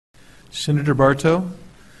Senator Barto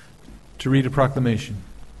to read a proclamation.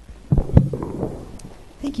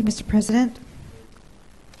 Thank you, Mr. President.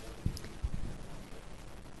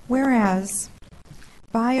 Whereas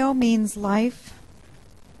bio means life,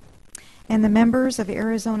 and the members of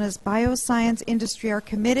Arizona's bioscience industry are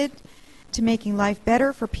committed to making life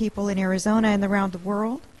better for people in Arizona and around the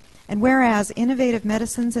world, and whereas innovative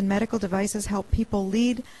medicines and medical devices help people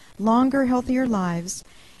lead longer, healthier lives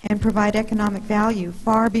and provide economic value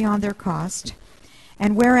far beyond their cost,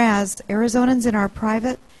 and whereas Arizonans in our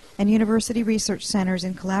private and university research centers,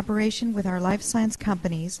 in collaboration with our life science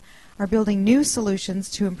companies, are building new solutions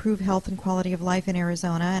to improve health and quality of life in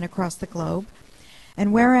Arizona and across the globe,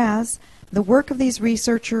 and whereas the work of these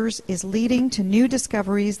researchers is leading to new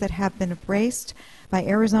discoveries that have been embraced by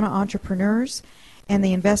Arizona entrepreneurs and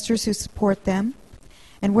the investors who support them,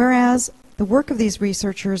 and whereas the work of these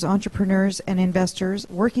researchers, entrepreneurs, and investors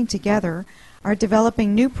working together are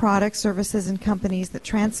developing new products, services, and companies that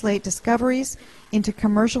translate discoveries into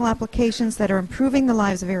commercial applications that are improving the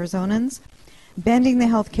lives of Arizonans, bending the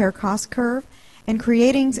healthcare cost curve, and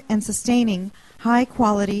creating and sustaining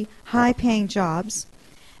high-quality, high-paying jobs.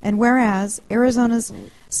 And whereas Arizona's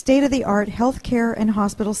state-of-the-art healthcare and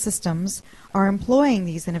hospital systems are employing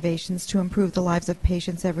these innovations to improve the lives of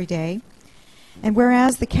patients every day, and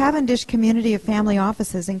whereas the Cavendish community of family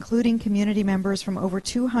offices, including community members from over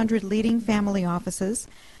 200 leading family offices,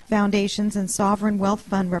 foundations, and sovereign wealth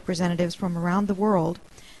fund representatives from around the world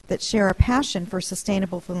that share a passion for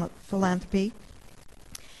sustainable philanthropy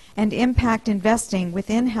and impact investing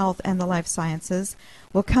within health and the life sciences,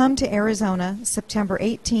 will come to Arizona September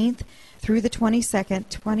 18th through the 22nd,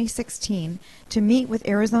 2016, to meet with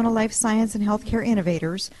Arizona life science and healthcare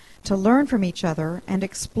innovators, to learn from each other and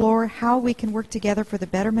explore how we can work together for the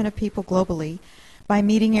betterment of people globally by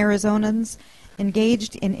meeting Arizonans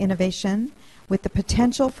engaged in innovation with the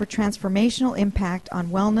potential for transformational impact on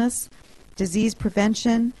wellness, disease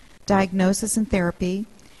prevention, diagnosis, and therapy.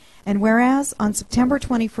 And whereas on September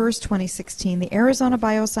 21st, 2016, the Arizona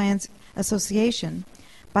Bioscience Association,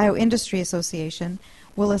 Bioindustry Association,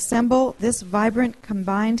 will assemble this vibrant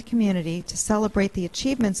combined community to celebrate the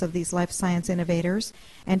achievements of these life science innovators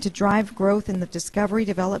and to drive growth in the discovery,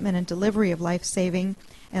 development, and delivery of life-saving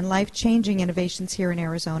and life-changing innovations here in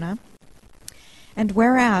Arizona. And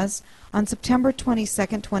whereas on September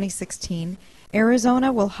 22nd, 2016,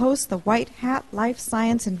 Arizona will host the White Hat Life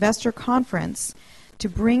Science Investor Conference to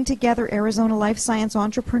bring together Arizona life science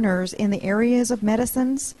entrepreneurs in the areas of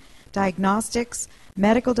medicines, diagnostics,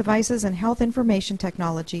 medical devices, and health information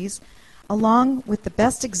technologies, along with the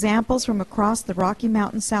best examples from across the Rocky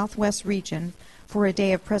Mountain Southwest region, for a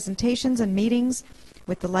day of presentations and meetings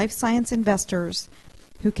with the life science investors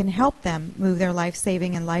who can help them move their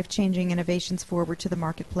life-saving and life-changing innovations forward to the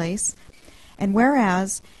marketplace. And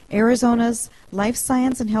whereas Arizona's life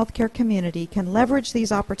science and healthcare community can leverage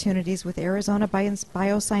these opportunities with Arizona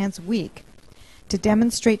Bioscience Week to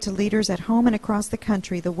demonstrate to leaders at home and across the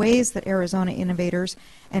country the ways that Arizona innovators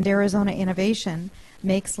and Arizona innovation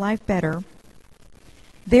makes life better.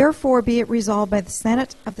 Therefore, be it resolved by the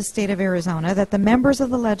Senate of the State of Arizona that the members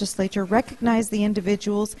of the legislature recognize the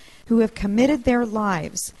individuals who have committed their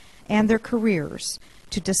lives and their careers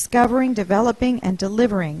to discovering, developing, and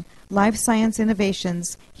delivering life science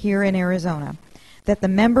innovations here in Arizona. That the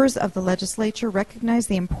members of the legislature recognize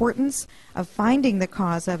the importance of finding the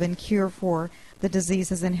cause of and cure for the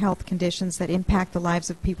diseases and health conditions that impact the lives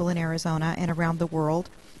of people in Arizona and around the world,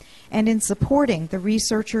 and in supporting the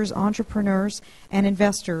researchers, entrepreneurs, and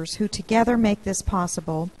investors who together make this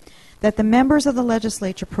possible. That the members of the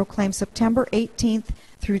legislature proclaim September 18th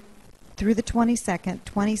through the 22nd,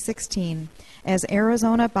 2016 as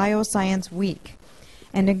Arizona Bioscience Week,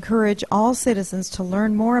 and encourage all citizens to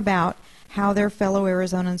learn more about how their fellow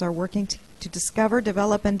Arizonans are working to discover,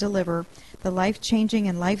 develop, and deliver the life-changing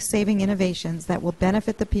and life-saving innovations that will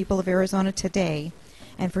benefit the people of Arizona today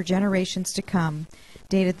and for generations to come.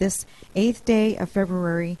 Dated this 8th day of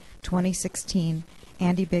February 2016.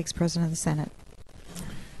 Andy Biggs, President of the Senate.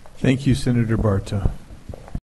 Thank you, Senator Barto.